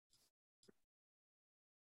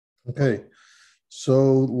Okay,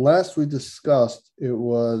 so last we discussed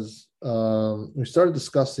we started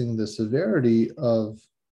discussing the severity of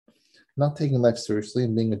not taking life seriously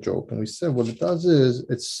and being a joke, and we said what it does is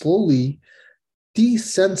it slowly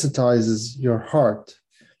desensitizes your heart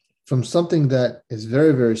from something that is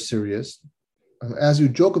very very serious. And as you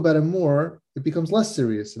joke about it more, it becomes less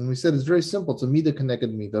serious. And we said it's very simple. It's a mida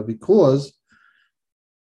connected mida because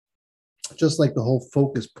just like the whole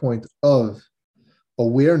focus point of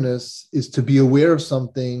awareness is to be aware of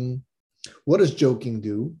something. What does joking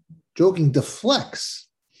do? Joking deflects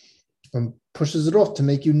and pushes it off to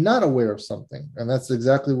make you not aware of something. And that's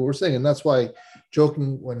exactly what we're saying. And that's why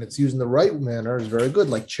joking, when it's used in the right manner, is very good,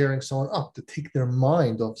 like cheering someone up to take their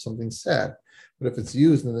mind off something sad. But if it's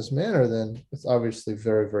used in this manner, then it's obviously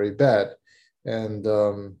very, very bad. And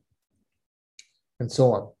so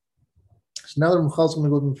on. So now the Ramchal is going to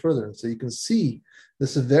go even further. And so you can see the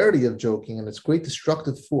severity of joking and its great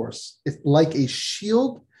destructive force. It's like a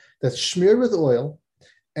shield that's smeared with oil.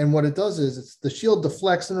 And what it does is the shield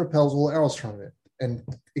deflects and repels all arrows from it. And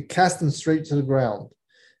it casts them straight to the ground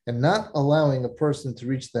and not allowing a person to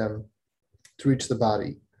reach them, to reach the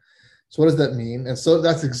body. So what does that mean? And so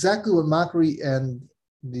that's exactly what mockery and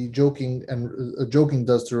the joking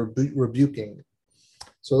does to rebuking.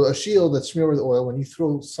 So a shield that's smeared with oil, when you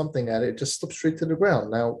throw something at it, it just slips straight to the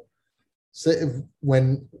ground. Now, say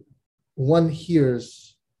when one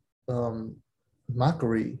hears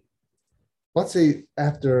mockery, let's say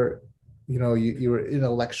after you were in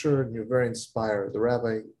a lecture and you're very inspired. The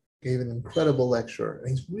rabbi gave an incredible lecture, and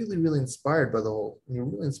he's really, really inspired by the whole. And you're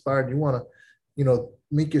really inspired. You want to,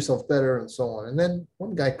 make yourself better and so on. And then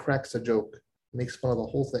one guy cracks a joke, makes fun of the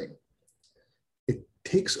whole thing. It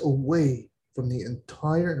takes away from the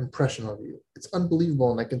entire impression of you. It's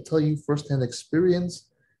unbelievable. And I can tell you firsthand experience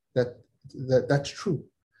that's true.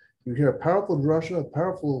 You hear a powerful drasha, a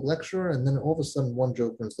powerful lecture, and then all of a sudden one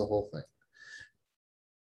joke ruins the whole thing.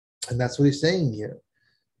 And that's what he's saying here.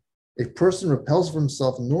 A person repels from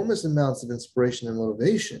himself enormous amounts of inspiration and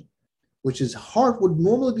motivation, which his heart would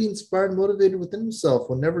normally be inspired and motivated within himself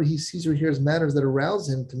whenever he sees or hears matters that arouse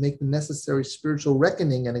him to make the necessary spiritual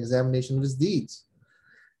reckoning and examination of his deeds.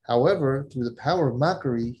 However, through the power of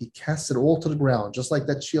mockery, he casts it all to the ground, just like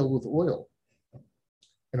that shield with oil.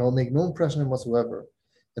 And it will make no impression on him whatsoever.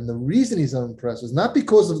 And the reason he's unimpressed is not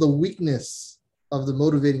because of the weakness of the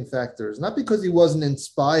motivating factors, not because he wasn't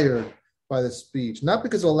inspired by the speech, not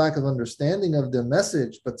because of a lack of understanding of the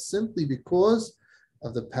message, but simply because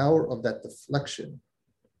of the power of that deflection,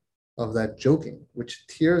 of that joking, which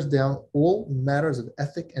tears down all matters of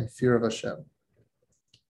ethic and fear of Hashem.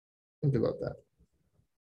 Think about that.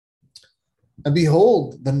 And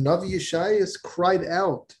behold, the Navi Yeshayas cried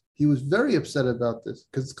out. He was very upset about this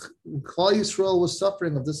because Klal Yisrael was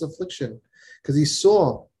suffering of this affliction because he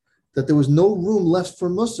saw that there was no room left for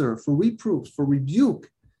Musar, for reproof, for rebuke,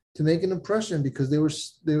 to make an impression because it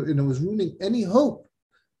was ruining any hope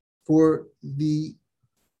for the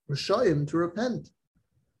Rishayim to repent.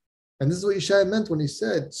 And this is what Yeshaya meant when he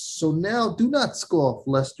said, so now do not scoff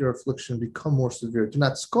lest your affliction become more severe. Do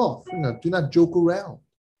not scoff, do not joke around.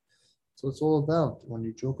 So it's all about when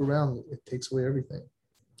you joke around, it takes away everything.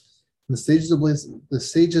 And the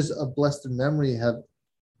sages of blessed memory have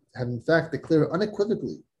in fact declared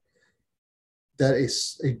unequivocally that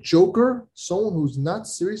a joker, someone who's not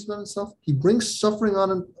serious about himself, he brings suffering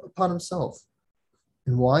upon himself.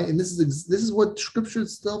 And why? And this is what Scripture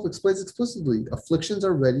itself explains explicitly. Afflictions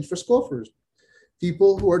are ready for scoffers.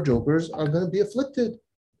 People who are jokers are going to be afflicted.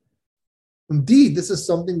 Indeed, this is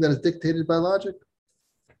something that is dictated by logic.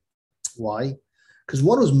 Why? Because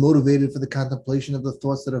one who's motivated for the contemplation of the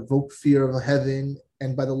thoughts that evoke fear of heaven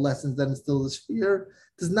and by the lessons that instill this fear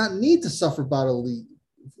does not need to suffer bodily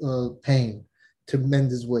pain to mend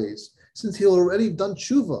his ways, since he'll already done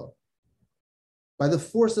tshuva by the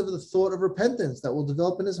force of the thought of repentance that will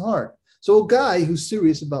develop in his heart. So a guy who's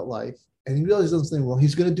serious about life and he realizes something wrong,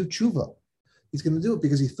 he's going to do tshuva. He's going to do it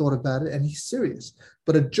because he thought about it and he's serious.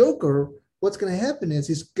 But a joker, what's going to happen is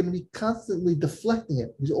he's going to be constantly deflecting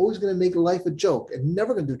it. He's always going to make life a joke and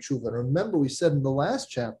never going to do tshuva. And remember, we said in the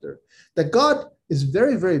last chapter that God is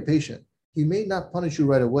very, very patient. He may not punish you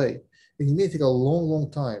right away, and he may take a long,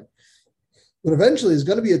 long time. But eventually, there's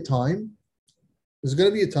going to be a time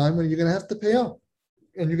when you're going to have to pay up,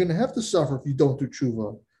 and you're going to have to suffer if you don't do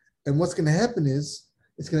tshuva. And what's going to happen is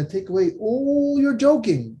it's going to take away all your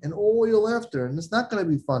joking and all your laughter, and it's not going to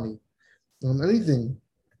be funny. Anything.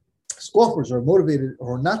 Scoffers are motivated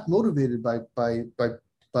or not motivated by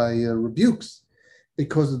rebukes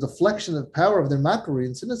because the deflection of power of their mockery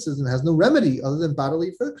and cynicism has no remedy other than bodily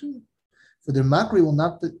affliction. For their mockery will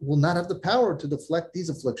not have the power to deflect these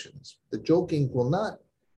afflictions. The joking will not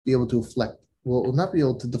be able to will not be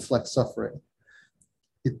able to deflect suffering.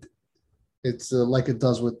 It's like it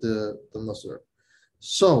does with the Musar.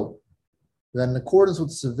 So, that in accordance with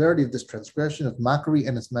the severity of this transgression of mockery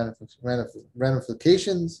and its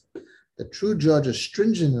ramifications, the true judge is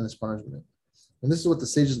stringent in his punishment. And this is what the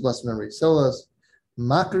sages of blessed memory tell us.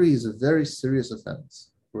 Mockery is a very serious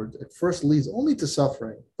offense, where it first leads only to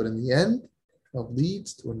suffering, but in the end, it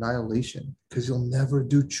leads to annihilation, because you'll never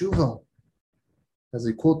do tshuva. As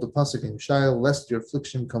they quote the pasuk in Yeshaya, lest your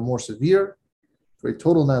affliction become more severe, for a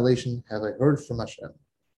total annihilation have I heard from Hashem.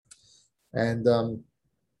 And the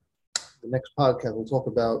next podcast we'll talk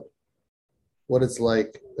about what it's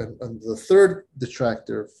like, and the third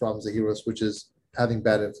detractor from Zahiros, which is having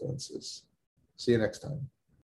bad influences. See you next time.